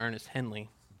Ernest Henley,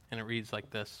 and it reads like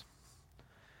this.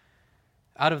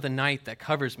 Out of the night that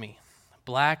covers me,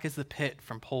 black as the pit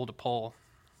from pole to pole,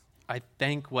 I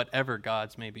thank whatever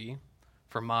gods may be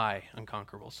for my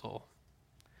unconquerable soul.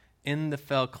 In the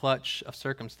fell clutch of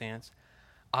circumstance,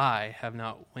 I have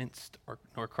not winced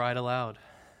nor cried aloud.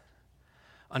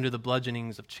 Under the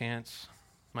bludgeonings of chance,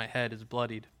 my head is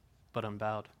bloodied but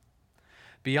unbowed.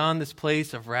 Beyond this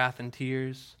place of wrath and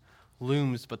tears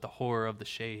looms but the horror of the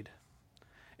shade,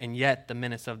 and yet the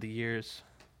menace of the years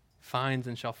finds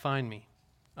and shall find me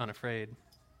unafraid.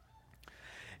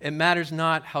 It matters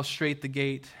not how straight the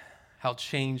gate, how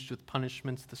changed with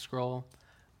punishments the scroll.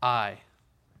 I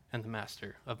am the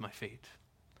master of my fate.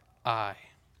 I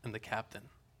am the captain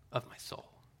of my soul.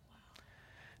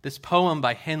 This poem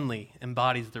by Henley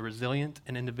embodies the resilient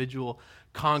and individual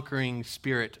conquering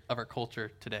spirit of our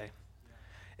culture today.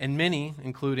 And many,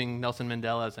 including Nelson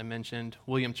Mandela, as I mentioned,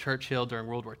 William Churchill during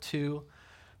World War II,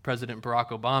 President Barack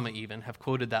Obama even, have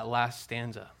quoted that last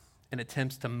stanza in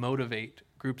attempts to motivate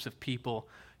groups of people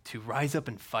to rise up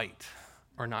and fight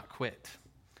or not quit.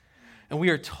 And we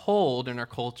are told in our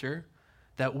culture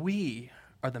that we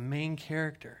are the main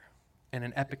character in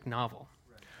an epic novel.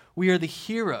 We are the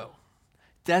hero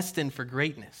destined for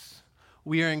greatness.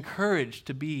 We are encouraged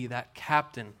to be that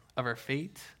captain of our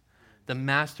fate, the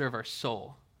master of our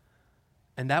soul.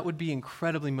 And that would be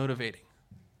incredibly motivating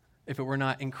if it were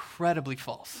not incredibly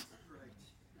false.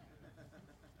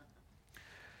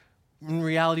 In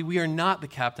reality, we are not the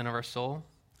captain of our soul,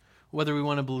 whether we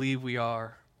want to believe we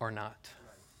are or not.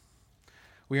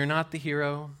 We are not the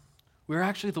hero. We are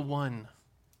actually the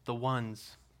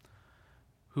ones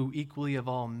who equally have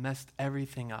all messed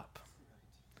everything up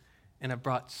and have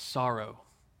brought sorrow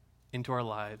into our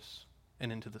lives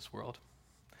and into this world.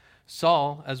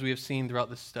 Saul, as we have seen throughout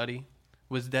this study,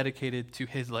 was dedicated to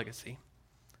his legacy.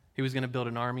 He was going to build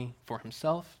an army for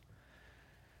himself,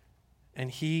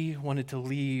 and he wanted to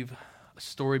leave a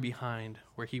story behind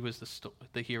where he was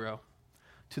the hero,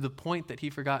 to the point that he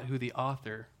forgot who the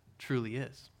author truly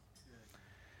is.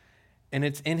 And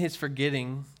it's in his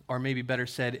forgetting, or maybe better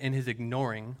said, in his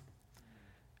ignoring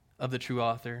of the true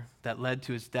author, that led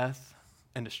to his death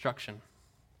and destruction.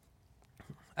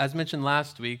 As mentioned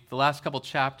last week, the last couple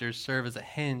chapters serve as a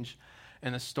hinge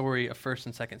in the story of 1st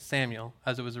and 2nd Samuel,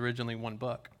 as it was originally one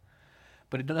book.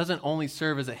 But it doesn't only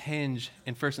serve as a hinge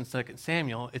in 1st and 2nd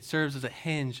Samuel, it serves as a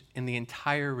hinge in the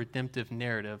entire redemptive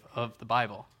narrative of the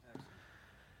Bible.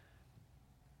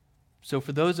 So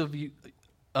for those of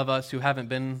us who haven't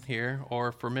been here,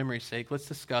 or for memory's sake, let's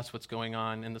discuss what's going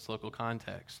on in this local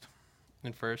context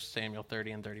in 1 Samuel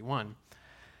 30 and 31.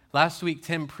 Last week,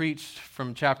 Tim preached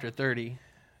from chapter 30,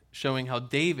 showing how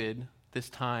David, this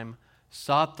time,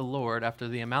 sought the Lord after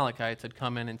the Amalekites had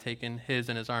come in and taken his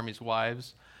and his army's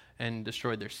wives and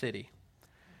destroyed their city.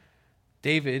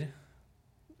 David,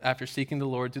 after seeking the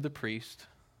Lord through the priest,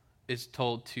 is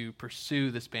told to pursue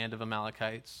this band of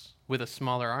Amalekites with a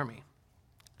smaller army.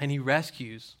 And he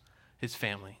rescues his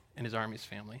family and his army's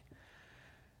family.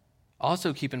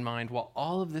 Also keep in mind, while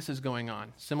all of this is going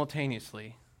on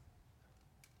simultaneously,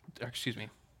 let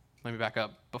me back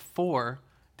up. Before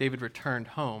David returned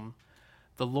home,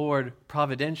 the Lord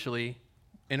providentially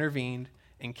intervened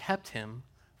and kept him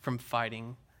from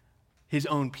fighting his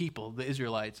own people, the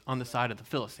Israelites, on the side of the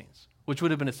Philistines, which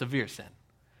would have been a severe sin.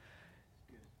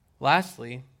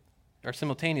 Lastly, or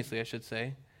simultaneously, I should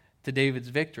say, to David's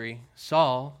victory,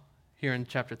 Saul, here in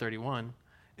chapter 31,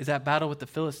 is at battle with the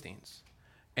Philistines.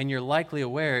 And you're likely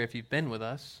aware, if you've been with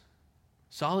us,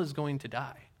 Saul is going to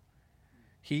die.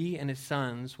 He and his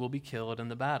sons will be killed in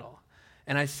the battle.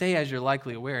 And I say, as you're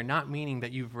likely aware, not meaning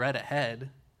that you've read ahead,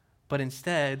 but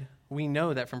instead, we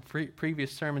know that from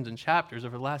previous sermons and chapters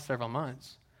over the last several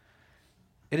months,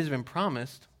 it has been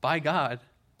promised by God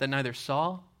that neither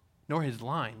Saul nor his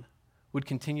line would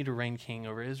continue to reign king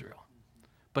over Israel,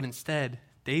 but instead,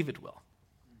 David will.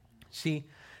 See,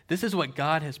 this is what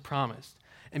God has promised.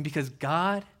 And because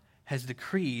God has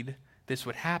decreed this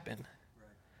would happen,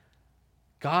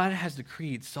 God has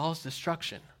decreed Saul's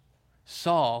destruction.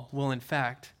 Saul will, in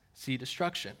fact, see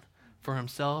destruction for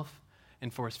himself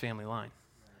and for his family line.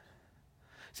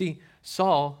 See,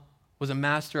 Saul was a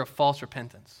master of false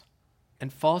repentance.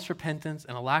 And false repentance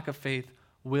and a lack of faith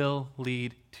will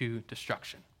lead to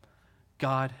destruction.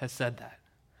 God has said that.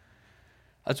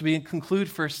 As we conclude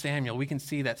 1 Samuel, we can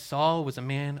see that Saul was a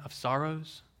man of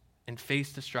sorrows and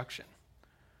faced destruction.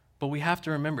 But we have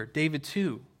to remember, David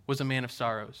too was a man of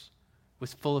sorrows,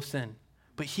 was full of sin.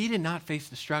 But he did not face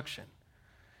destruction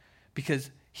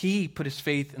because he put his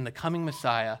faith in the coming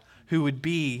Messiah who would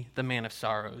be the man of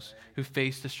sorrows, who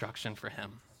faced destruction for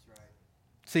him.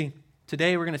 See,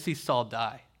 today we're going to see Saul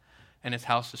die. and his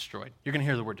house destroyed. You're going to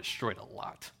hear the word destroyed a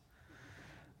lot.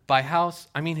 By house,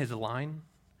 I mean his line.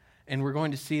 And we're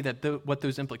going to see that what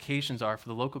those implications are for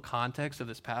the local context of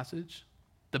this passage,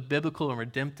 the biblical and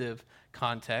redemptive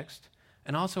context,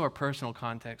 and also our personal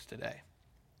context today.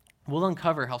 We'll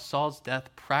uncover how Saul's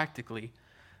death practically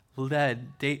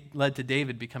led to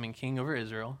David becoming king over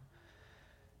Israel,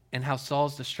 and how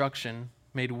Saul's destruction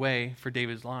made way for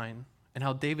David's line, and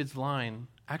how David's line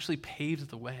actually paves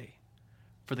the way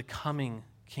for the coming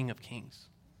King of Kings.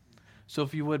 So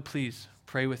if you would, please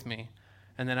pray with me.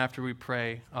 And then after we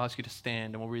pray, I'll ask you to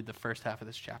stand and we'll read the first half of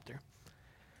this chapter.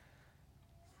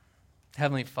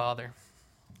 Heavenly Father,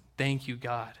 thank you,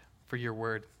 God, for your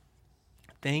word.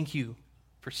 Thank you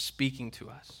for speaking to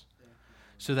us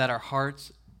so that our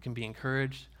hearts can be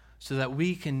encouraged, so that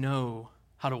we can know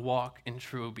how to walk in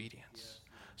true obedience,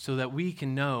 so that we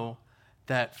can know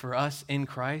that for us in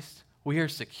Christ, we are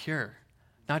secure,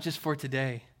 not just for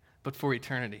today, but for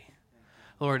eternity.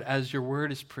 Lord, as your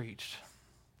word is preached,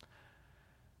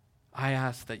 I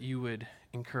ask that you would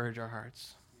encourage our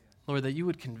hearts. Lord, that you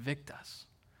would convict us,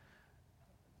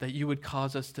 that you would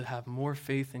cause us to have more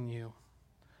faith in you,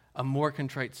 a more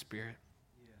contrite spirit.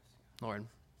 Lord,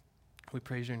 we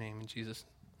praise your name in Jesus'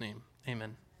 name.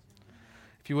 Amen.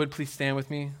 If you would, please stand with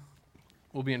me.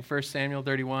 We'll be in 1 Samuel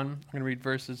 31. I'm going to read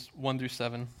verses 1 through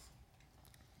 7.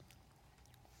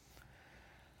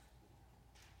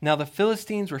 Now the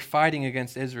Philistines were fighting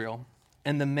against Israel,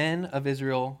 and the men of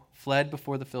Israel fled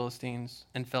before the Philistines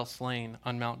and fell slain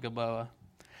on Mount Gilboa.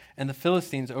 And the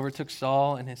Philistines overtook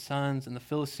Saul and his sons, and the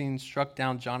Philistines struck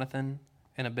down Jonathan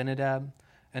and Abinadab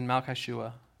and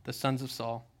Malchishua, the sons of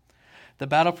Saul. The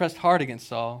battle pressed hard against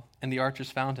Saul, and the archers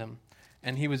found him,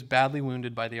 and he was badly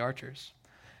wounded by the archers.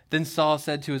 Then Saul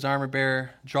said to his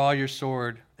armor-bearer, "Draw your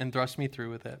sword and thrust me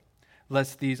through with it,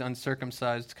 lest these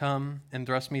uncircumcised come and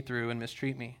thrust me through and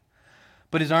mistreat me."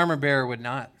 But his armor-bearer would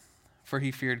not, for he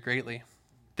feared greatly.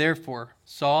 Therefore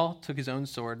Saul took his own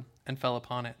sword and fell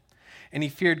upon it. And he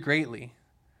feared greatly.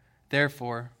 He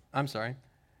fell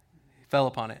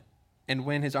upon it. And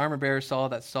when his armor-bearer saw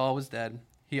that Saul was dead,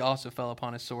 he also fell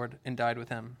upon his sword and died with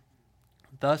him.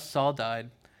 Thus Saul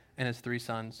died, and his 3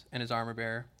 sons, and his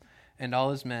armor-bearer, and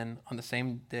all his men on the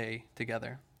same day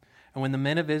together. And when the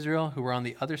men of Israel who were on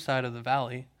the other side of the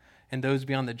valley, and those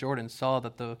beyond the Jordan, saw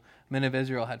that the men of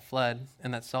Israel had fled,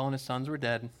 and that Saul and his sons were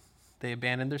dead, they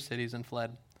abandoned their cities and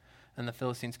fled, and the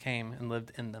Philistines came and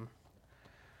lived in them.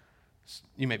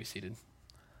 You may be seated.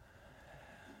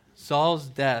 Saul's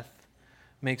death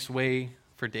makes way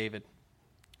for David.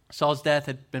 Saul's death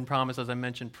had been promised, as I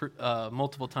mentioned,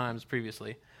 multiple times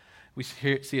previously. We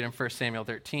see it in 1 Samuel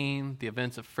 13, the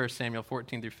events of 1 Samuel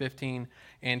 14 through 15,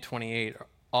 and 28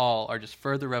 all are just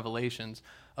further revelations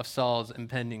of Saul's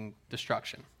impending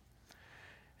destruction.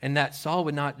 And that Saul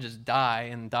would not just die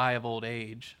and die of old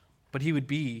age, but he would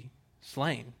be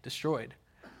slain, destroyed.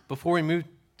 Before we move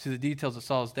to the details of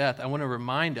Saul's death, I want to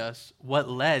remind us what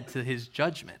led to his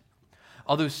judgment.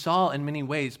 Although Saul in many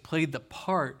ways played the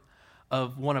part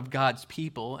of one of God's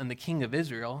people and the king of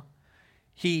Israel,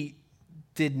 he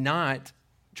did not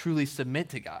truly submit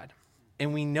to God.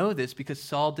 And we know this because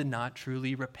Saul did not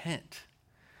truly repent.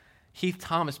 Heath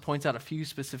Thomas points out a few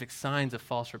specific signs of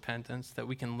false repentance that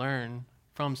we can learn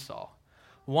from Saul.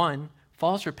 One,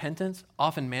 false repentance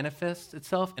often manifests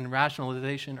itself in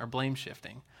rationalization or blame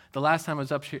shifting. The last time I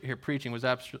was up here preaching was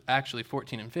actually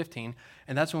 14 and 15,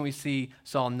 and that's when we see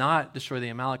Saul not destroy the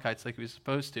Amalekites like he was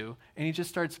supposed to, and he just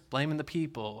starts blaming the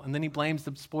people, and then he blames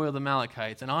the spoiled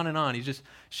Amalekites, and on. He's just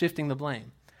shifting the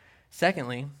blame.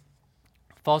 Secondly,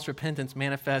 false repentance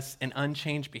manifests in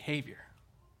unchanged behavior.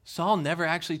 Saul never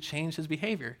actually changed his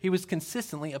behavior. He was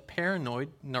consistently a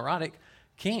paranoid, neurotic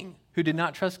king who did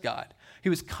not trust God. He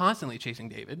was constantly chasing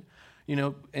David. You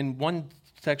know, in one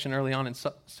section early on in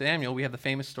Samuel, we have the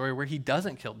famous story where he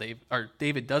doesn't kill David, or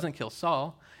David doesn't kill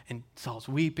Saul, and Saul's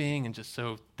weeping and just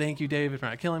so, thank you, David, for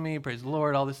not killing me, praise the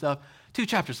Lord, all this stuff. 2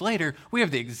 chapters later, we have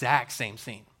the exact same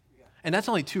scene. And that's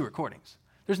only 2 recordings.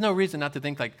 There's no reason not to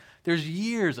think like there's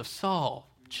years of Saul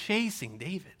chasing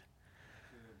David.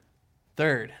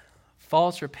 Third,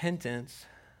 false repentance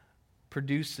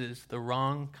produces the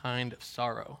wrong kind of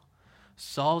sorrow.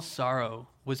 Saul's sorrow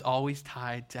was always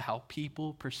tied to how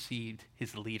people perceived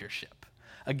his leadership.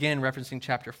 Again, referencing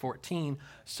chapter 14,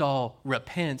 Saul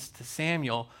repents to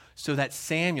Samuel so that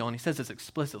Samuel, and he says this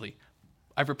explicitly,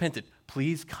 I've repented,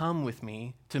 please come with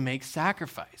me to make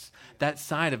sacrifice. That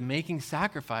side of making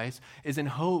sacrifice is in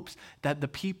hopes that the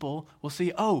people will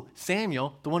see, oh,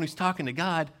 Samuel, the one who's talking to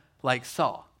God, like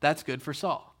Saul. That's good for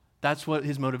Saul. That's what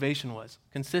his motivation was,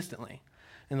 consistently.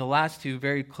 And the last 2,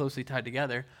 very closely tied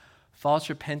together, False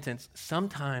repentance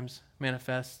sometimes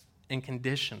manifests in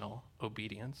conditional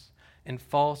obedience, and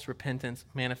false repentance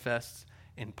manifests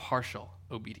in partial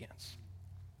obedience.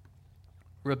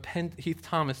 Heath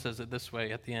Thomas says it this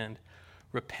way at the end: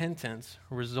 repentance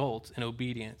results in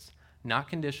obedience, not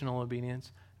conditional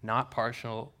obedience, not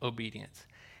partial obedience.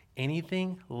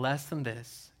 Anything less than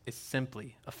this is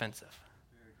simply offensive.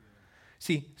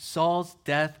 See, Saul's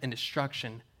death and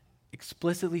destruction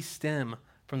explicitly stem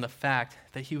from the fact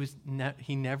that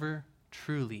he never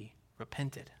truly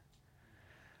repented.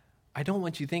 I don't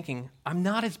want you thinking, I'm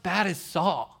not as bad as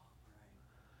Saul.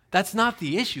 That's not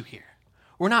the issue here.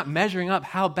 We're not measuring up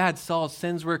how bad Saul's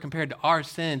sins were compared to our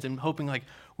sins and hoping like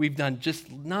we've done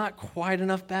just not quite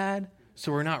enough bad,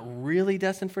 so we're not really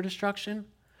destined for destruction.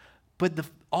 But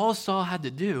all Saul had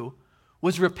to do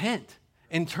was repent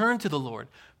and turn to the Lord,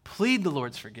 plead the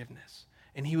Lord's forgiveness,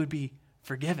 and he would be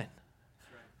forgiven.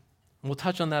 And we'll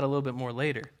touch on that a little bit more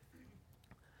later.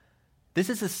 This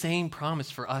is the same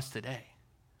promise for us today.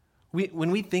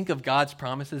 When we think of God's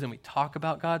promises and we talk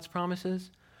about God's promises,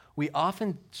 we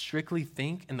often strictly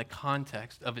think in the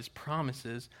context of his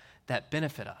promises that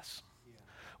benefit us. Yeah.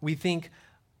 We think,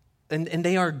 and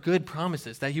they are good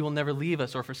promises, that he will never leave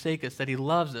us or forsake us, that he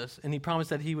loves us, and he promised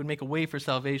that he would make a way for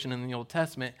salvation in the Old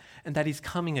Testament, and that he's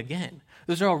coming again.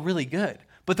 Those are all really good,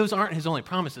 but those aren't his only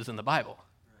promises in the Bible.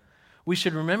 Right. We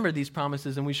should remember these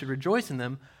promises and we should rejoice in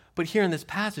them, but here in this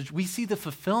passage, we see the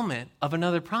fulfillment of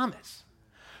another promise.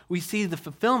 We see the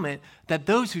fulfillment that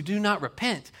those who do not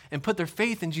repent and put their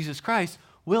faith in Jesus Christ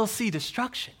will see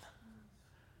destruction.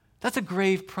 That's a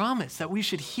grave promise that we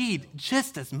should heed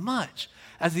just as much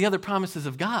as the other promises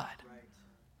of God. Right.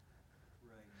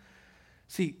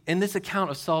 See, in this account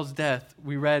of Saul's death,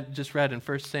 we just read in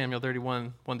 1 Samuel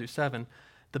 31, 1-7,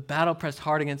 the battle pressed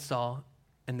hard against Saul,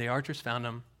 and the archers found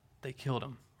him. They killed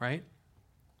him, right?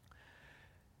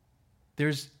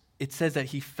 It says that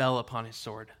he fell upon his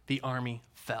sword. The army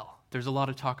fell. There's a lot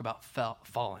of talk about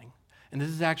falling. And this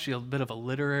is actually a bit of a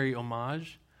literary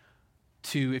homage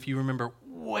to, if you remember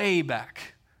way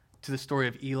back to the story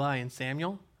of Eli and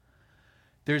Samuel.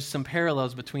 There's some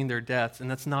parallels between their deaths, and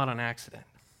that's not an accident.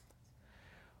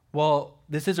 While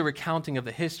this is a recounting of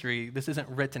the history, this isn't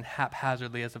written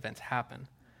haphazardly as events happen.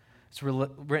 It's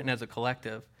written as a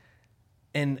collective.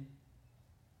 And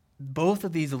both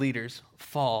of these leaders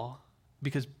fall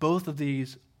because both of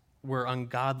these were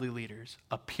ungodly leaders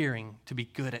appearing to be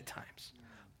good at times.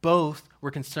 Both were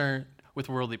concerned with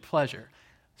worldly pleasure.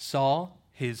 Saul,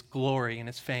 his glory and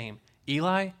his fame.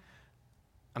 Eli,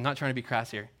 I'm not trying to be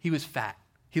crass here, he was fat.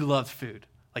 He loved food.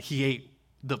 Like he ate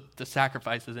the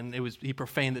sacrifices and he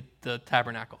profaned the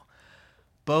tabernacle.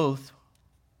 Both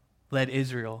led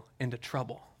Israel into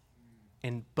trouble.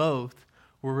 And both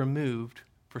were removed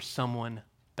for someone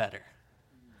better.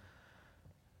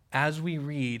 As we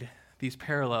read these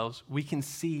parallels, we can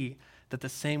see that the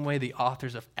same way the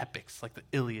authors of epics like the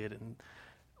Iliad and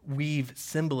weave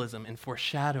symbolism and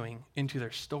foreshadowing into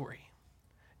their story,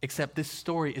 except this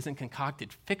story isn't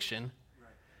concocted fiction.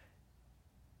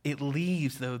 Right. It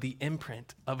leaves, though, the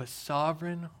imprint of a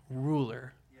sovereign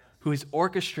ruler who is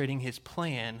orchestrating his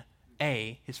plan,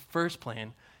 his first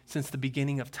plan, since the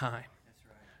beginning of time,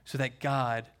 so that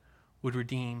God would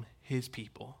redeem his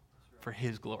people for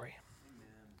his glory.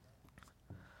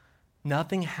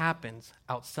 Nothing happens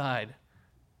outside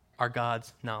our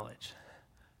God's knowledge.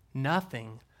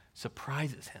 Nothing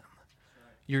surprises him.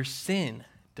 Your sin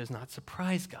does not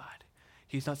surprise God.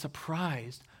 He's not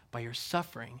surprised by your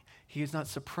suffering. He is not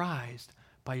surprised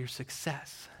by your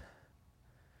success.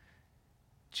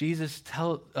 Jesus,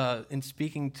 in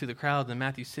speaking to the crowd in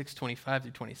Matthew 6,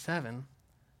 25-27,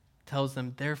 tells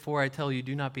them, "Therefore I tell you,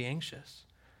 do not be anxious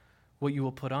what you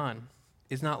will put on.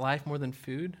 Is not life more than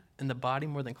food, and the body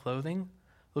more than clothing?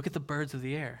 Look at the birds of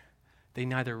the air. They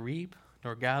neither reap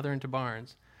nor gather into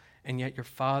barns, and yet your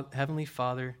heavenly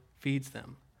Father feeds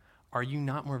them. Are you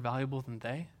not more valuable than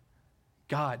they?"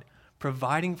 God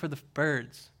providing for the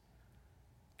birds.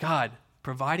 God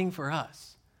providing for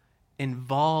us,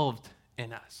 involved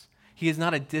in us. He is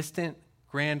not a distant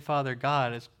grandfather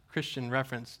God, as Christian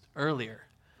referenced earlier.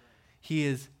 He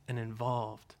is an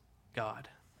involved God.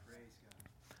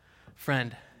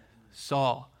 Friend,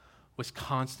 Saul was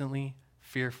constantly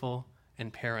fearful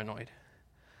and paranoid.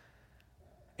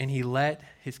 And he let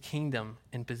his kingdom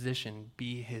and position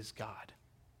be his God.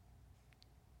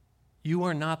 You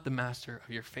are not the master of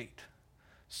your fate.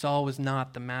 Saul was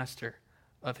not the master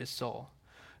of his soul.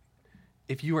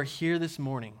 If you are here this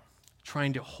morning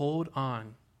trying to hold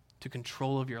on to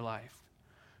control of your life,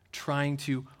 trying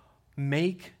to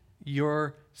make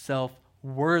yourself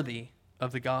worthy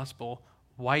of the gospel,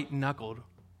 white-knuckled,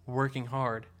 working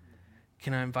hard,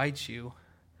 can I invite you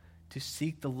to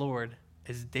seek the Lord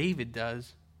as David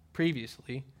does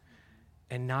previously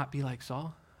and not be like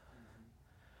Saul?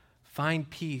 Find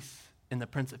peace in the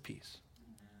Prince of Peace.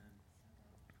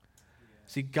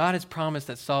 See, God has promised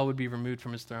that Saul would be removed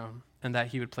from his throne and that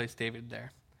he would place David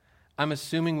there. I'm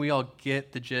assuming we all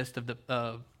get the gist of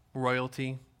the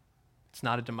royalty. It's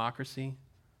not a democracy.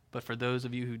 But for those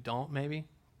of you who don't, maybe,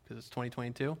 because it's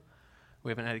 2022,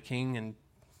 we haven't had a king in,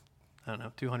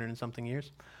 200 and something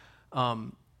years.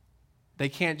 They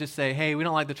can't just say, hey, we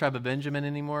don't like the tribe of Benjamin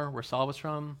anymore, where Saul was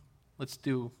from. Let's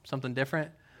do something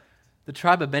different. The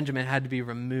tribe of Benjamin had to be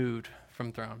removed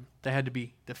from throne. They had to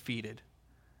be defeated.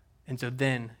 And so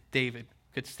then David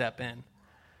could step in.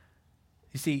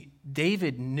 You see,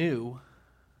 David knew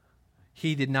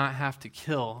he did not have to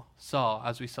kill Saul,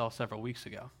 as we saw several weeks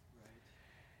ago.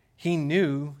 He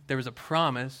knew there was a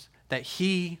promise that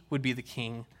he would be the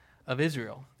king of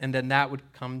Israel, and then that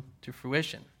would come to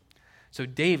fruition. So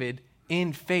David,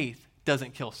 in faith,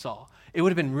 doesn't kill Saul. It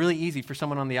would have been really easy for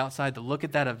someone on the outside to look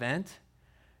at that event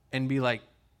and be like,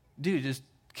 dude, just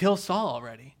kill Saul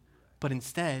already. But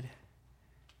instead,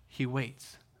 he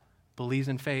waits, believes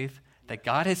in faith that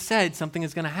God has said something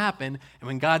is going to happen, and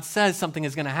when God says something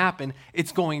is going to happen,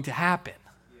 it's going to happen.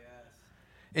 Yes.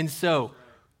 And so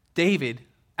David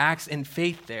acts in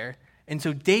faith there. And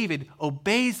so David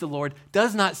obeys the Lord,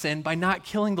 does not sin by not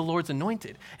killing the Lord's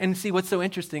anointed. And see, what's so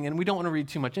interesting, and we don't want to read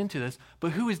too much into this,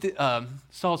 but who is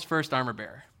Saul's first armor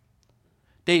bearer?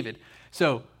 David.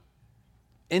 So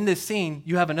in this scene,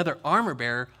 you have another armor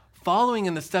bearer following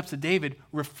in the steps of David,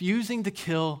 refusing to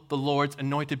kill the Lord's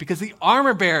anointed because the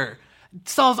armor bearer,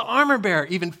 Saul's armor bearer,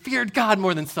 even feared God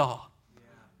more than Saul. Yeah.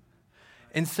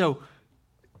 And so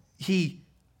he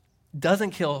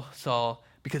doesn't kill Saul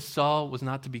because Saul was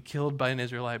not to be killed by an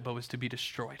Israelite, but was to be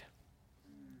destroyed.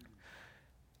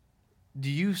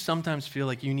 Do you sometimes feel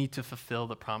like you need to fulfill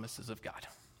the promises of God?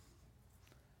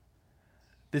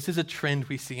 This is a trend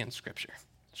we see in Scripture,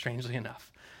 strangely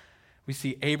enough. We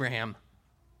see Abraham,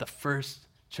 the first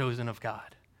chosen of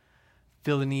God,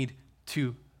 feel the need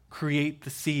to create the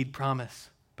seed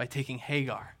promise by taking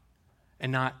Hagar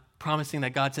and not promising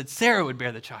that God said Sarah would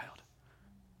bear the child.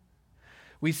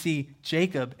 We see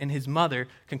Jacob and his mother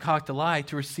concoct a lie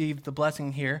to receive the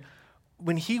blessing here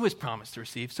when he was promised to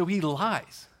receive. So he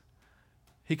lies.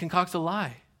 He concocts a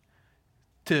lie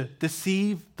to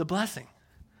deceive the blessing.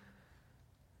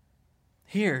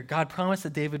 Here, God promised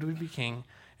that David would be king,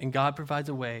 and God provides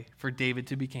a way for David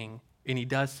to be king, and he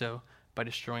does so by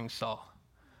destroying Saul.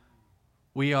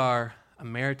 We are a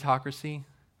meritocracy.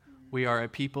 We are a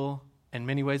people, in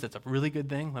many ways, that's a really good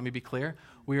thing. Let me be clear.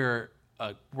 We are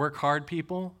a work hard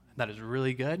people. That is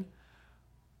really good.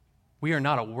 We are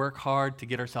not a work hard to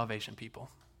get our salvation people.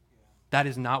 That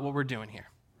is not what we're doing here.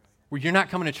 You're not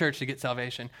coming to church to get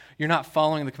salvation. You're not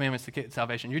following the commandments to get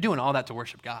salvation. You're doing all that to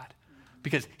worship God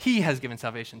because he has given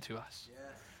salvation to us.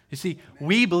 You see,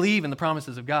 we believe in the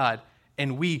promises of God,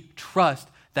 and we trust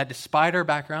that despite our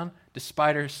background,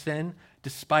 despite our sin,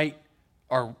 despite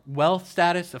our wealth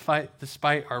status,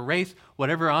 despite our race,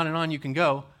 whatever on and on you can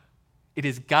go, it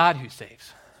is God who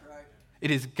saves. Right.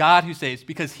 It is God who saves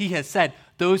because he has said,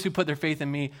 those who put their faith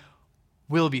in me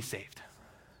will be saved.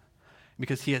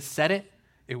 Because he has said it,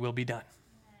 it will be done.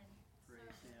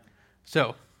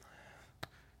 So,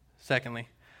 secondly,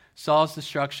 Saul's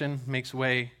destruction makes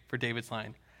way for David's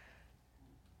line.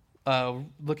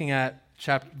 Looking at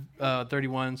chapter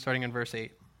 31, starting in verse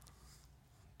 8.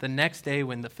 The next day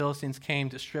when the Philistines came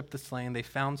to strip the slain, they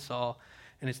found Saul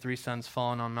and his 3 sons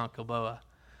fallen on Mount Gilboa.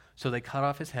 So they cut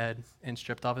off his head and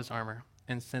stripped off his armor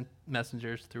and sent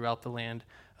messengers throughout the land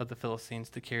of the Philistines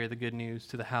to carry the good news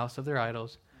to the house of their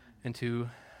idols and to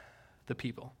the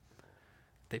people.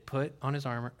 They put his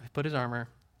armor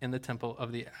in the temple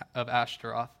of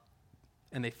Ashtaroth,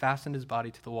 and they fastened his body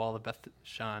to the wall of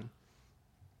Beth-shan.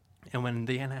 And when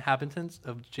the inhabitants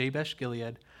of Jabesh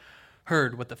Gilead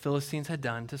heard what the Philistines had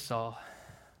done to Saul,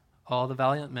 all the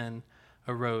valiant men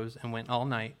arose and went all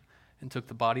night and took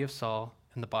the body of Saul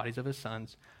and the bodies of his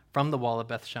sons from the wall of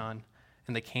Beth-shan,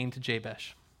 and they came to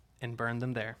Jabesh and burned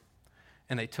them there.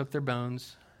 And they took their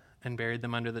bones and buried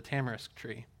them under the tamarisk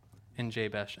tree in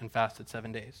Jabesh and fasted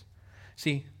 7 days.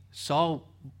 See, Saul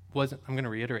wasn't, I'm going to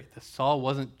reiterate this, Saul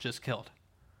wasn't just killed.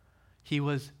 He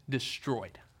was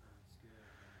destroyed.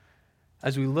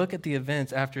 As we look at the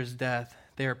events after his death,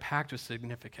 they are packed with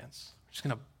significance. I'm just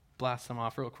going to blast them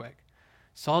off real quick.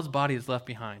 Saul's body is left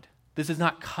behind. This is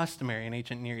not customary in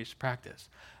ancient Near East practice.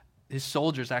 His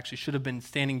soldiers actually should have been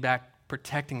standing back,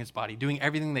 protecting his body, doing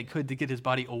everything they could to get his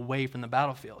body away from the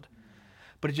battlefield.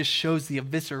 But it just shows the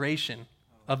evisceration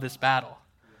of this battle.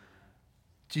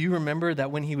 Do you remember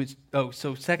that when he was,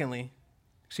 secondly,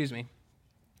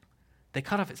 they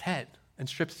cut off his head and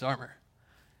stripped his armor.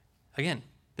 Again,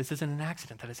 this isn't an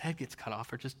accident that his head gets cut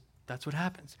off, or just that's what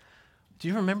happens. Do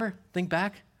you remember? Think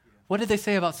back. What did they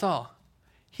say about Saul?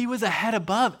 He was a head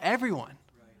above everyone,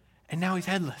 and now he's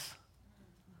headless.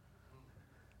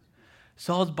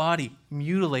 Saul's body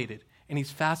mutilated, and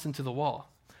he's fastened to the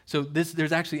wall. So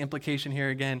there's actually implication here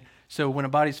again. So when a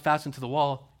body's fastened to the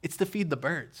wall, it's to feed the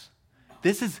birds.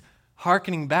 This is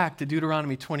hearkening back to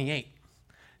Deuteronomy 28.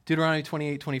 Deuteronomy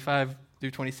 28, 25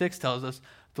 through 26 tells us,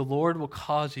 the Lord will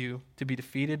cause you to be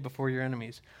defeated before your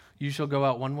enemies. You shall go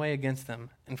out one way against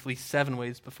them and flee 7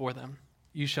 ways before them.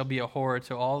 You shall be a horror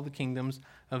to all the kingdoms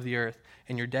of the earth,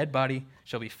 and your dead body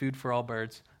shall be food for all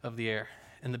birds of the air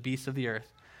and the beasts of the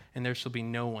earth, and there shall be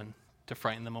no one to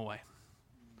frighten them away.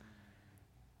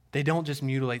 They don't just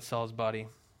mutilate Saul's body,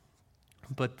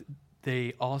 but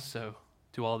they also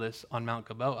do all this on Mount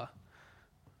Gilboa,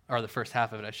 or the first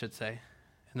half of it, I should say.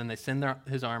 And then they send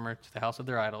his armor to the house of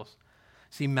their idols.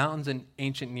 See, mountains in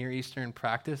ancient Near Eastern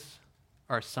practice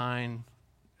are a sign,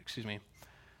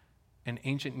 in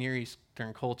ancient Near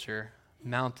Eastern culture,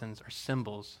 mountains are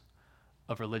symbols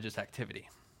of religious activity.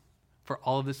 For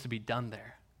all of this to be done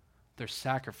there, they're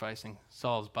sacrificing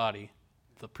Saul's body,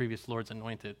 the previous Lord's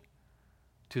anointed,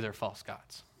 to their false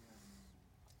gods.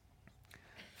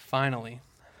 Finally,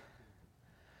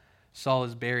 Saul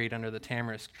is buried under the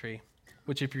tamarisk tree,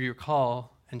 which, if you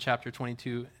recall, in chapter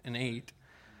 22 and 8,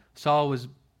 Saul was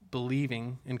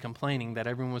believing and complaining that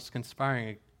everyone was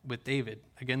conspiring with David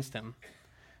against him.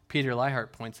 Peter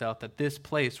Leihart points out that this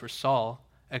place where Saul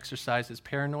exercised his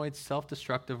paranoid,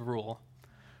 self-destructive rule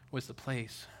was the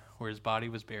place where his body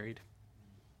was buried.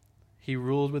 He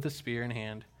ruled with a spear in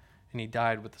hand, and he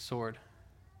died with the sword.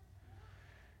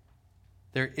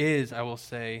 There is, I will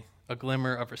say, a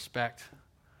glimmer of respect,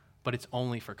 but it's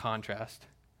only for contrast.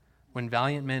 When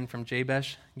valiant men from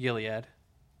Jabesh Gilead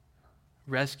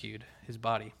rescued his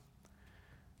body,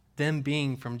 them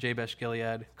being from Jabesh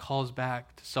Gilead calls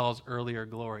back to Saul's earlier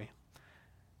glory.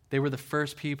 They were the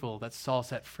first people that Saul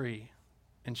set free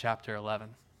in chapter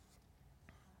 11.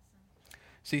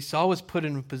 See, Saul was put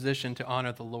in a position to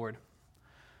honor the Lord,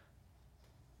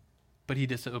 but he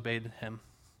disobeyed him,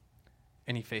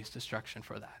 and he faced destruction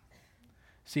for that.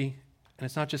 See, and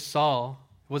it's not just Saul.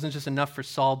 It wasn't just enough for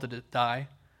Saul to die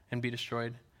and be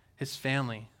destroyed. His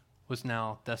family was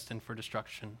now destined for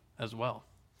destruction as well.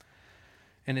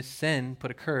 And his sin put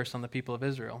a curse on the people of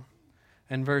Israel.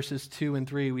 In verses 2 and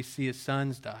 3, we see his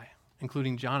sons die,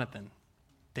 including Jonathan,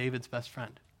 David's best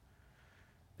friend.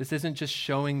 This isn't just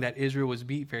showing that Israel was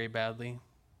beat very badly,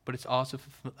 but it's also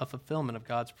a fulfillment of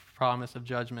God's promise of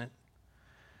judgment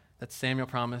that Samuel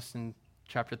promised in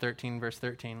chapter 13, verse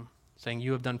 13, saying,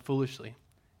 "You have done foolishly.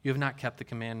 You have not kept the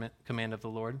command of the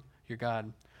Lord, your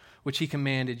God, which he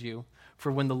commanded you.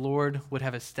 For when the Lord would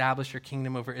have established your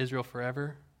kingdom over Israel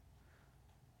forever,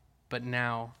 but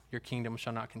now your kingdom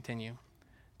shall not continue."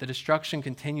 The destruction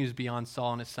continues beyond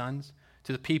Saul and his sons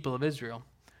to the people of Israel.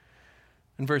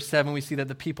 In verse 7, we see that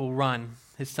the people run.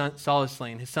 Saul is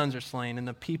slain, his sons are slain, and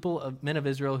the men of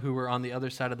Israel who were on the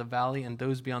other side of the valley and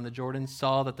those beyond the Jordan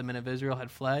saw that the men of Israel had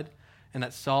fled, and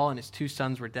that Saul and his 2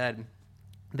 sons were dead.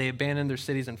 They abandoned their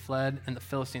cities and fled, and the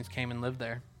Philistines came and lived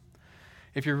there.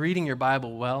 If you're reading your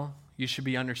Bible well, you should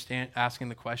be asking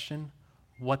the question,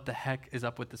 what the heck is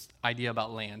up with this idea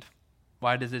about land?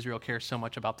 Why does Israel care so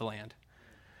much about the land?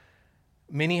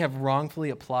 Many have wrongfully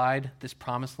applied this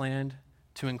promised land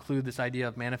to include this idea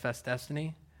of manifest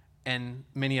destiny, and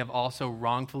many have also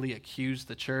wrongfully accused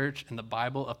the church and the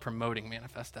Bible of promoting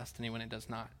manifest destiny when it does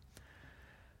not.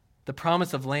 The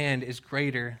promise of land is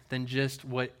greater than just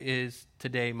what is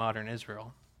today modern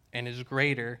Israel, and is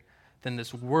greater than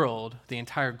this world, the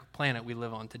entire planet we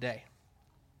live on today.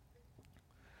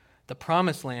 The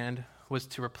promised land was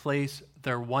to replace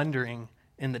their wandering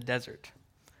in the desert.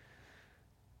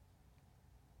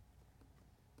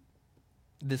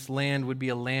 This land would be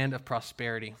a land of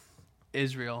prosperity.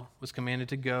 Israel was commanded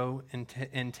to go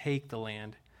and take the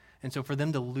land. And so for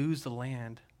them to lose the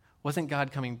land wasn't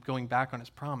God going back on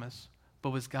his promise, but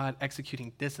was God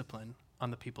executing discipline on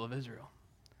the people of Israel.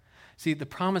 See, the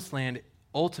promised land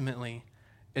ultimately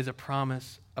is a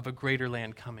promise of a greater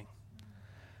land coming.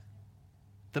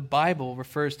 The Bible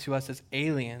refers to us as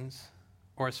aliens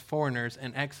or as foreigners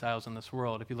and exiles in this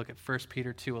world, if you look at 1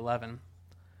 Peter 2:11.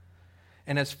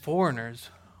 And as foreigners,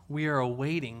 we are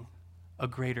awaiting a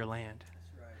greater land.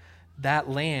 Right. That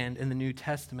land in the New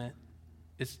Testament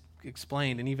is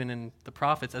explained, and even in the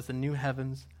prophets, as the new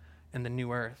heavens and the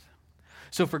new earth.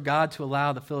 So for God to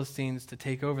allow the Philistines to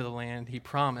take over the land he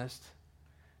promised,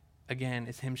 again,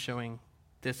 is him showing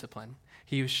discipline.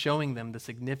 He was showing them the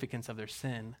significance of their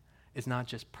sin is not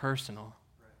just personal,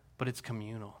 but it's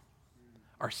communal.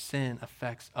 Our sin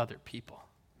affects other people.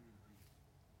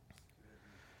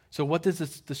 So what does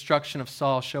this destruction of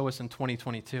Saul show us in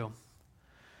 2022?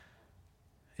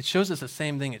 It shows us the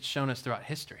same thing it's shown us throughout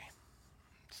history.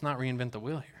 Let's not reinvent the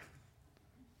wheel here.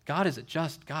 God is a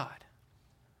just God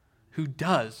who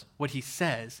does what he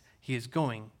says he is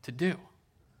going to do.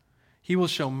 He will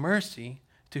show mercy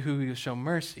to who he will show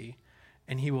mercy,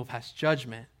 and he will pass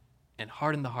judgment and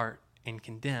harden the heart and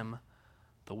condemn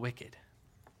the wicked.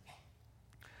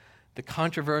 The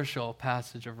controversial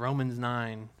passage of Romans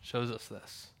 9 shows us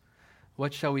this.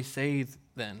 What shall we say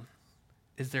then?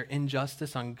 Is there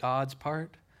injustice on God's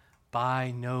part?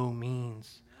 By no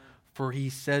means. For he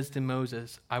says to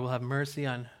Moses, I will have mercy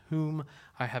on whom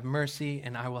I have mercy,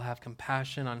 and I will have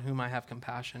compassion on whom I have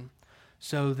compassion.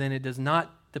 So then it does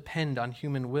not depend on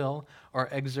human will or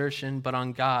exertion, but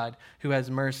on God who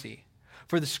has mercy.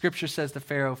 For the scripture says to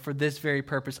Pharaoh, for this very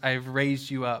purpose I have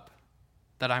raised you up,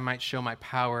 that I might show my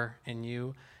power in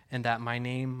you, and that my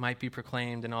name might be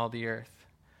proclaimed in all the earth.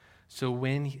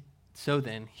 So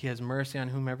then he has mercy on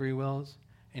whomever he wills,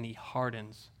 and he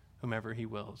hardens whomever he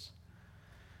wills.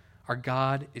 Our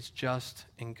God is just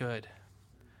and good.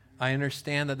 I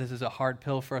understand that this is a hard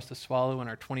pill for us to swallow in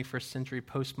our 21st century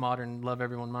postmodern love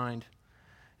everyone mind.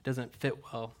 It doesn't fit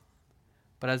well.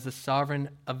 But as the sovereign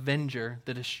avenger,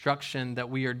 the destruction that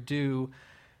we are due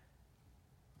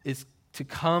is to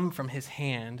come from his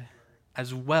hand,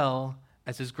 as well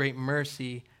as his great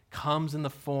mercy comes in the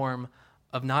form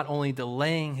of not only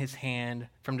delaying his hand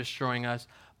from destroying us,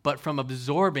 but from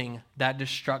absorbing that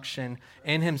destruction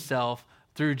in himself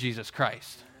through Jesus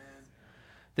Christ. Amen.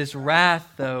 This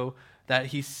wrath, though,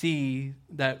 that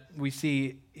we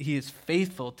see, he is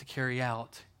faithful to carry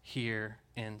out here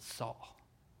in Saul.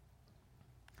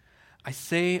 I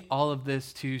say all of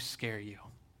this to scare you.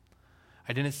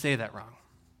 I didn't say that wrong.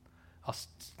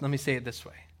 Let me say it this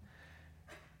way.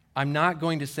 I'm not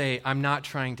going to say I'm not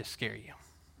trying to scare you.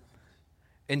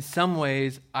 In some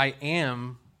ways, I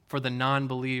am for the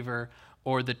non-believer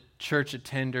or the church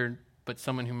attender, but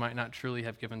someone who might not truly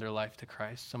have given their life to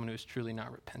Christ, someone who has truly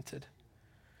not repented.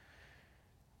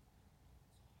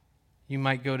 You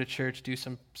might go to church, do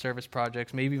some service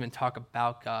projects, maybe even talk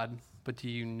about God, but do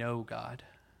you know God?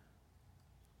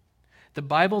 The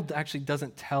Bible actually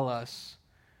doesn't tell us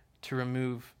to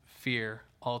remove fear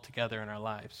altogether in our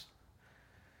lives.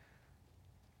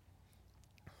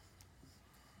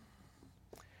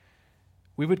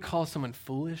 We would call someone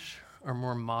foolish or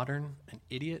more modern an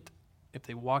idiot if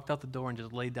they walked out the door and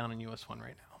just laid down in US 1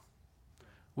 right now.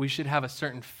 We should have a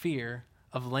certain fear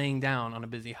of laying down on a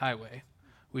busy highway.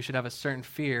 We should have a certain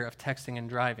fear of texting and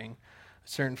driving, a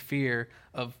certain fear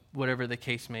of whatever the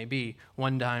case may be.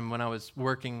 One time when I was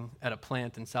working at a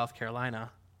plant in South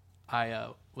Carolina, I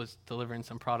was delivering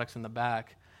some products in the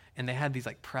back, and they had these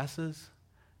like presses,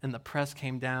 and the press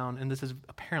came down, and this is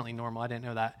apparently normal, I didn't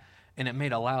know that, and it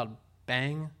made a loud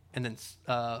bang, and then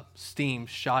steam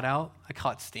shot out. I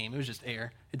call it steam. It was just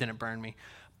air. It didn't burn me.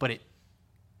 But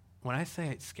when I say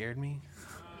it scared me,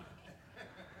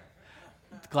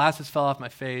 the glasses fell off my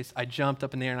face. I jumped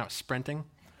up in the air and I was sprinting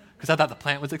because I thought the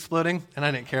plant was exploding, and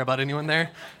I didn't care about anyone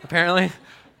there, apparently.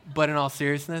 But in all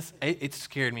seriousness, it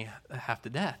scared me half to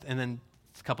death. And then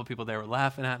a couple people there were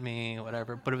laughing at me,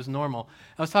 whatever, but it was normal.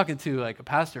 I was talking to like a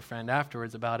pastor friend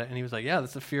afterwards about it, and he was like, yeah,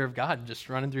 that's the fear of God just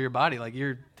running through your body. Like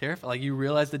you're terrified. Like you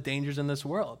realize the dangers in this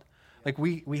world. Like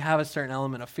we have a certain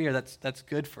element of fear that's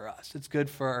good for us. It's good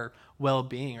for our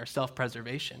well-being, our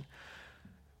self-preservation.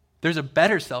 There's a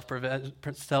better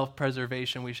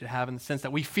self-preservation we should have in the sense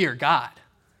that we fear God.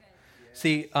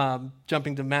 See,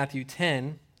 jumping to Matthew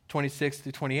 10, 26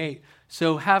 through 28.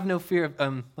 So have no fear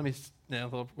of,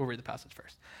 we'll read the passage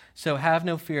first. So have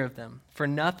no fear of them, for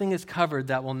nothing is covered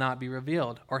that will not be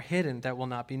revealed, or hidden that will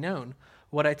not be known.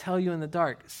 What I tell you in the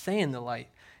dark, say in the light,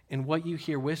 and what you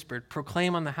hear whispered,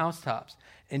 proclaim on the housetops.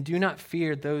 And do not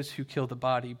fear those who kill the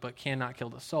body, but cannot kill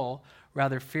the soul.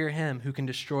 Rather fear him who can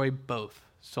destroy both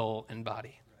soul and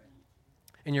body.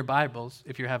 In your Bibles,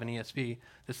 if you have an ESV,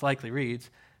 this likely reads,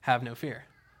 have no fear.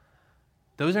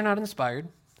 Those are not inspired,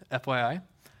 FYI.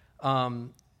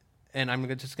 And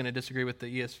I'm just going to disagree with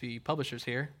the ESV publishers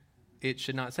here. It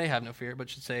should not say have no fear, but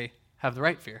should say have the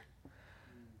right fear.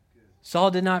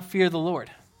 Saul did not fear the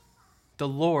Lord.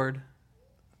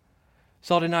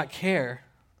 Saul did not care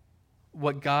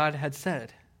what God had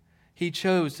said. He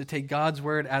chose to take God's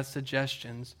word as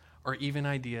suggestions or even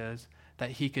ideas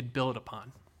that he could build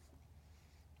upon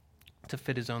to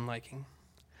fit his own liking.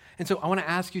 And so I want to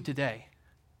ask you today,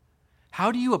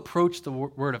 how do you approach the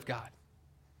word of God?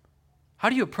 How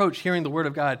do you approach hearing the word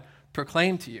of God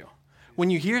proclaimed to you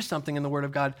when you hear something in the word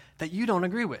of God that you don't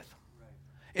agree with? Right.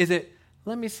 Is it,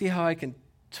 let me see how I can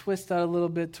twist that a little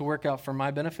bit to work out for my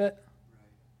benefit?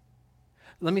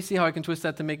 Right. Let me see how I can twist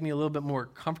that to make me a little bit more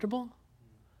comfortable?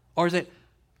 Or is it,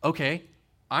 okay,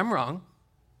 I'm wrong.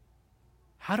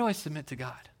 How do I submit to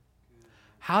God?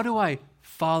 How do I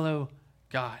follow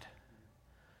God?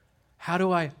 How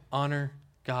do I honor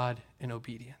God in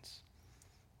obedience?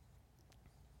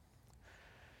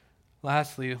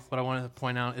 Lastly, what I wanted to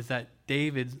point out is that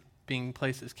David being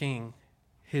placed as king,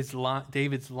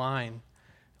 David's line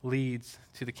leads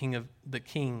to the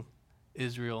king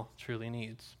Israel truly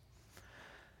needs.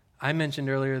 I mentioned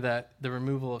earlier that the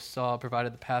removal of Saul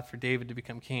provided the path for David to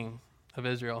become king of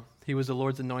Israel. He was the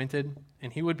Lord's anointed,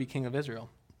 and he would be king of Israel.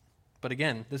 But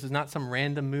again, this is not some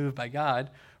random move by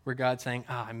God where God's saying,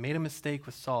 I made a mistake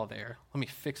with Saul there. Let me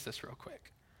fix this real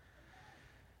quick.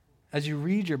 As you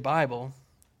read your Bible,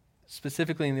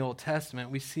 specifically in the Old Testament,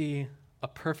 we see a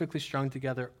perfectly strung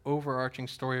together, overarching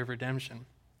story of redemption.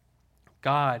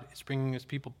 God is bringing his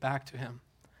people back to him.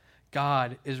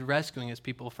 God is rescuing his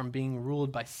people from being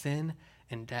ruled by sin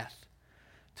and death,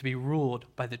 to be ruled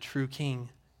by the true King,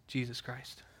 Jesus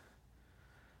Christ.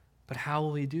 But how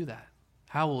will he do that?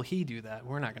 How will he do that?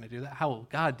 We're not going to do that. How will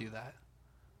God do that?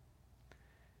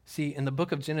 See, in the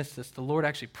book of Genesis, the Lord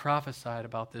actually prophesied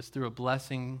about this through a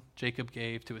blessing Jacob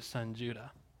gave to his son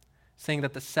Judah, saying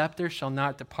that the scepter shall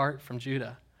not depart from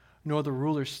Judah, nor the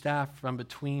ruler's staff from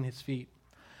between his feet,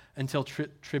 until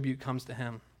tribute comes to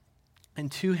him. And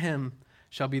to him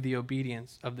shall be the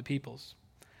obedience of the peoples.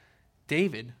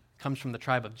 David comes from the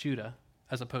tribe of Judah,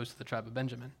 as opposed to the tribe of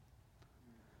Benjamin.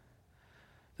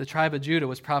 The tribe of Judah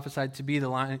was prophesied to be the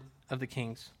line of the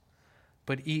kings,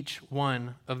 but each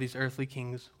one of these earthly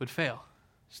kings would fail.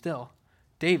 Still,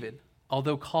 David,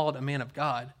 although called a man of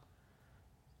God,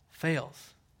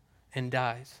 fails and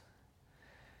dies.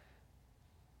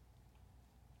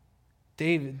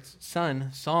 David's son,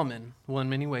 Solomon, will in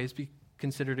many ways be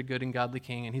considered a good and godly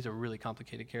king, and he's a really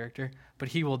complicated character, but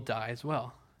he will die as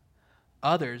well.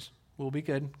 Others will be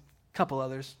good, a couple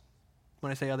others.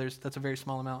 When I say others, that's a very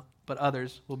small amount, but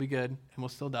others will be good and will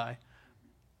still die.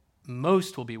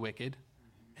 Most will be wicked,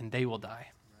 and they will die.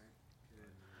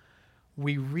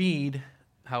 We read,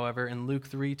 however, in Luke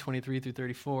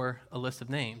 3:23-34, a list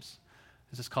of names.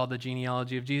 This is called the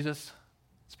genealogy of Jesus.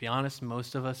 Let's be honest,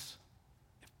 most of us,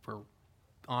 if we're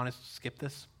honest, skip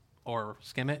this or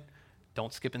skim it.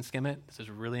 Don't skip and skim it. This is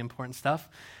really important stuff.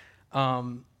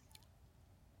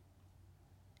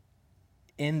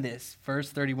 In this, verse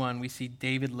 31, we see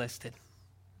David listed.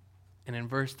 And in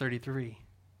verse 33,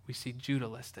 we see Judah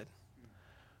listed.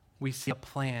 We see a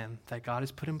plan that God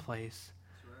has put in place,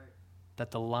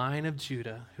 that the line of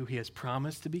Judah, who he has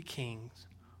promised to be kings,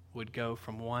 would go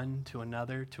from one to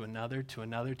another, to another, to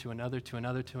another, to another, to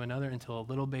another, to another, until a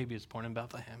little baby is born in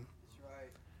Bethlehem. That's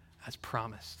right. As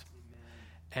promised.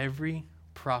 Amen. Every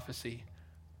prophecy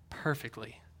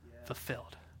perfectly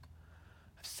fulfilled.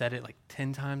 I've said it like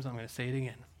 10 times. I'm going to say it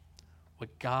again.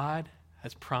 What God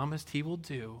has promised he will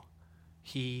do,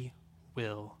 he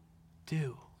will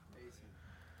do.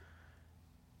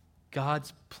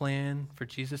 God's plan for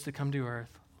Jesus to come to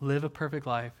earth, live a perfect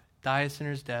life, die a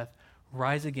sinner's death,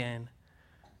 rise again,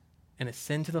 and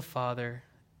ascend to the Father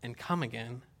and come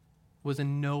again was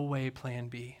in no way plan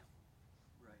B.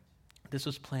 Right. This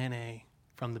was plan A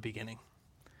from the beginning.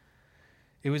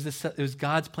 It was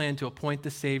God's plan to appoint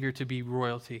the Savior to be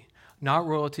royalty. Not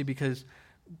royalty because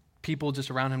people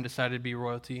just around him decided to be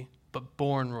royalty, but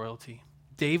born royalty.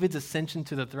 David's ascension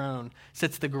to the throne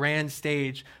sets the grand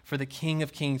stage for the King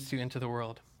of Kings to enter the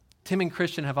world. Tim and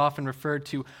Christian have often referred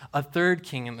to a third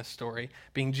king in the story,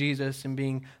 being Jesus and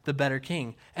being the better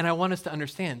king. And I want us to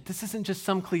understand, this isn't just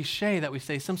some cliche that we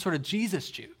say, some sort of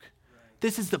Jesus juke. Right.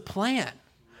 This is the plan.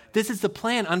 Right. This is the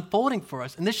plan unfolding for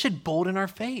us, and this should bolden our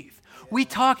faith. Yeah. We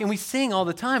talk and we sing all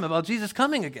the time about Jesus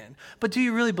coming again, but do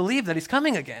you really believe that he's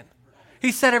coming again? Right.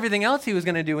 He said everything else he was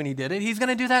going to do when he did it. He's going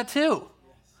to do that too.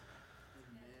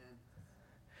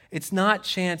 It's not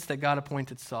chance that God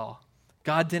appointed Saul.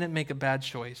 God didn't make a bad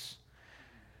choice.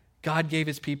 God gave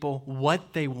his people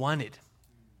what they wanted.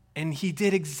 And he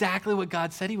did exactly what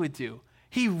God said he would do.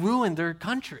 He ruined their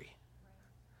country.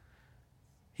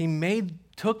 He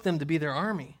took them to be their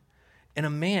army. And a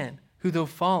man who, though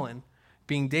fallen,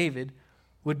 being David,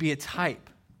 would be a type.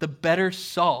 The better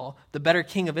Saul, the better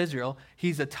king of Israel,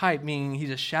 he's a type, meaning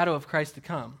he's a shadow of Christ to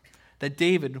come. That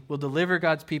David will deliver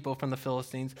God's people from the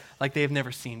Philistines like they have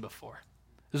never seen before.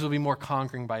 This will be more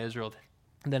conquering by Israel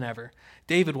than ever.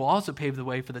 David will also pave the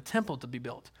way for the temple to be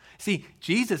built. See,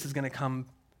 Jesus is going to come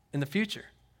in the future.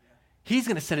 He's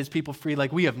going to set his people free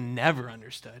like we have never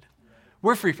understood.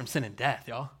 We're free from sin and death,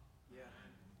 y'all.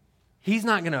 He's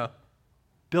not going to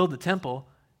build the temple.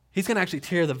 He's going to actually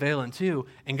tear the veil in two,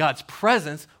 and God's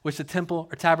presence, which the temple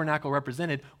or tabernacle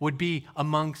represented, would be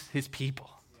amongst his people.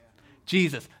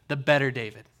 Jesus, the better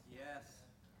David.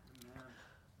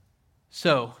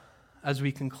 So, as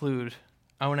we conclude,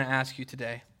 I want to ask you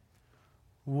today,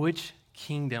 which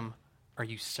kingdom are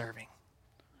you serving?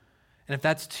 And if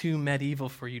that's too medieval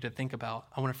for you to think about,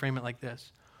 I want to frame it like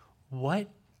this. What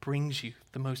brings you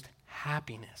the most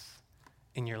happiness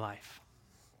in your life?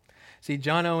 See,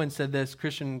 John Owen said this,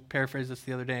 Christian paraphrased this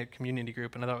the other day at community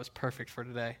group, and I thought it was perfect for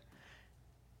today.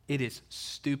 It is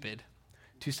stupid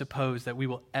to suppose that we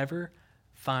will ever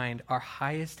find our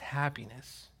highest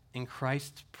happiness in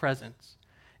Christ's presence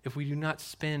if we do not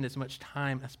spend as much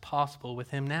time as possible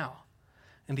with him now.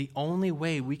 And the only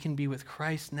way we can be with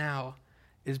Christ now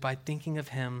is by thinking of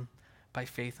him by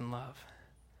faith and love.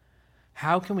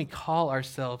 How can we call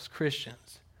ourselves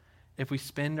Christians if we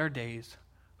spend our days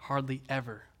hardly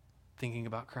ever thinking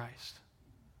about Christ?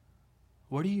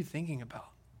 What are you thinking about?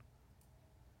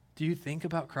 Do you think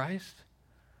about Christ?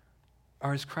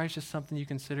 Or is Christ just something you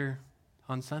consider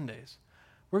on Sundays?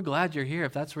 We're glad you're here.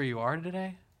 If that's where you are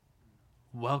today,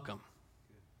 welcome.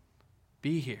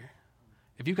 Be here.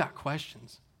 If you've got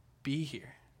questions, be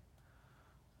here.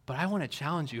 But I want to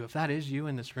challenge you, if that is you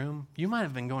in this room, you might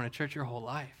have been going to church your whole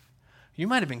life. You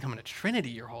might have been coming to Trinity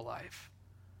your whole life.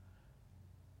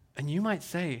 And you might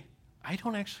say, I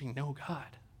don't actually know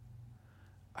God.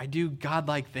 I do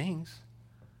God-like things.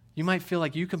 You might feel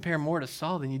like you compare more to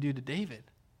Saul than you do to David.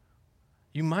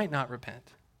 You might not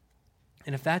repent.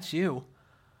 And if that's you,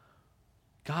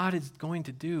 God is going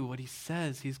to do what he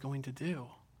says he's going to do.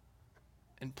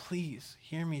 And please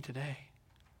hear me today.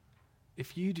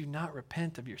 If you do not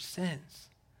repent of your sins,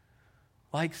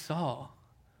 like Saul,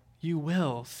 you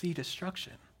will see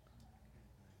destruction.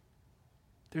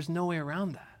 There's no way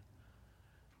around that.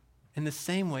 In the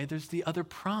same way, there's the other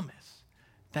promise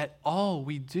that all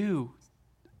we do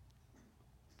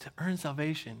to earn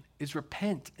salvation is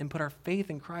repent and put our faith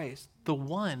in Christ, the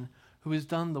one who has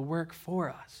done the work for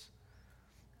us.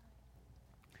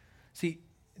 See,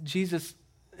 Jesus,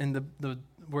 and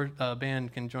the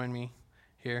band can join me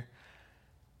here.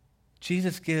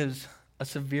 Jesus gives a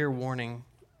severe warning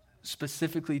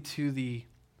specifically to the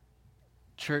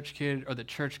church kid or the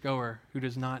churchgoer who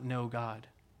does not know God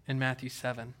in Matthew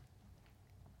 7.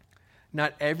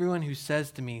 Not everyone who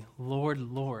says to me, Lord,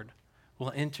 Lord,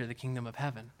 will enter the kingdom of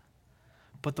heaven,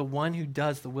 but the one who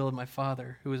does the will of my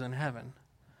Father who is in heaven.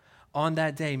 On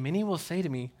that day, many will say to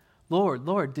me, Lord,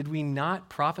 Lord, did we not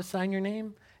prophesy in your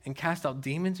name and cast out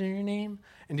demons in your name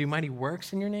and do mighty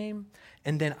works in your name?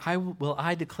 And then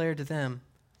I declare to them,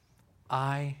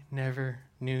 I never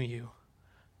knew you.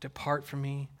 Depart from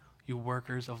me, you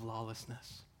workers of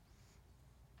lawlessness.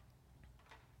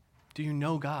 Do you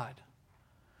know God?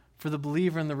 For the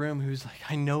believer in the room who's like,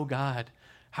 I know God,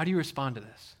 how do you respond to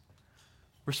this?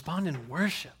 Respond in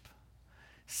worship.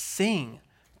 Sing.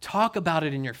 Talk about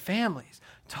it in your families.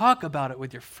 Talk about it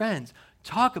with your friends.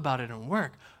 Talk about it in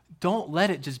work. Don't let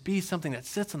it just be something that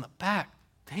sits on the back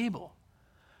table.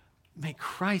 Make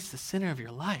Christ the center of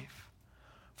your life.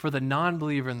 For the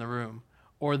non-believer in the room,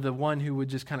 or the one who would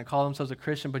just kind of call themselves a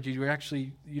Christian, but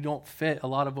you don't fit a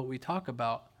lot of what we talk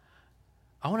about,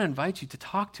 I want to invite you to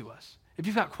talk to us. If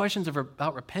you've got questions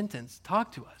about repentance,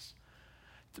 talk to us.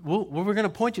 We're going to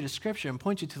point you to Scripture and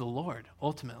point you to the Lord,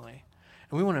 ultimately.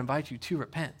 And we want to invite you to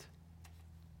repent.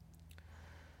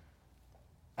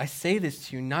 I say this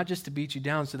to you not just to beat you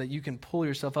down so that you can pull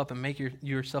yourself up and make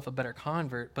yourself a better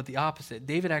convert, but the opposite.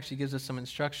 David actually gives us some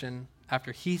instruction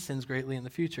after he sins greatly in the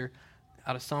future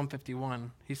out of Psalm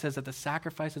 51. He says that the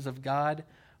sacrifices of God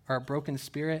are a broken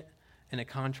spirit and a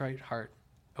contrite heart.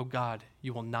 O God,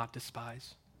 you will not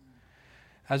despise.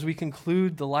 As we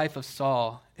conclude the life of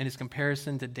Saul and his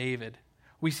comparison to David,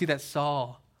 we see that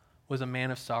Saul was a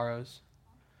man of sorrows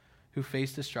who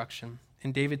faced destruction,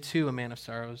 and David too a man of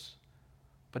sorrows,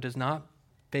 but does not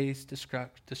face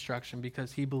destruction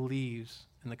because he believes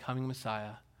in the coming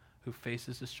Messiah who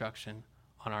faces destruction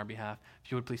on our behalf.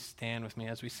 If you would please stand with me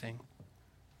as we sing.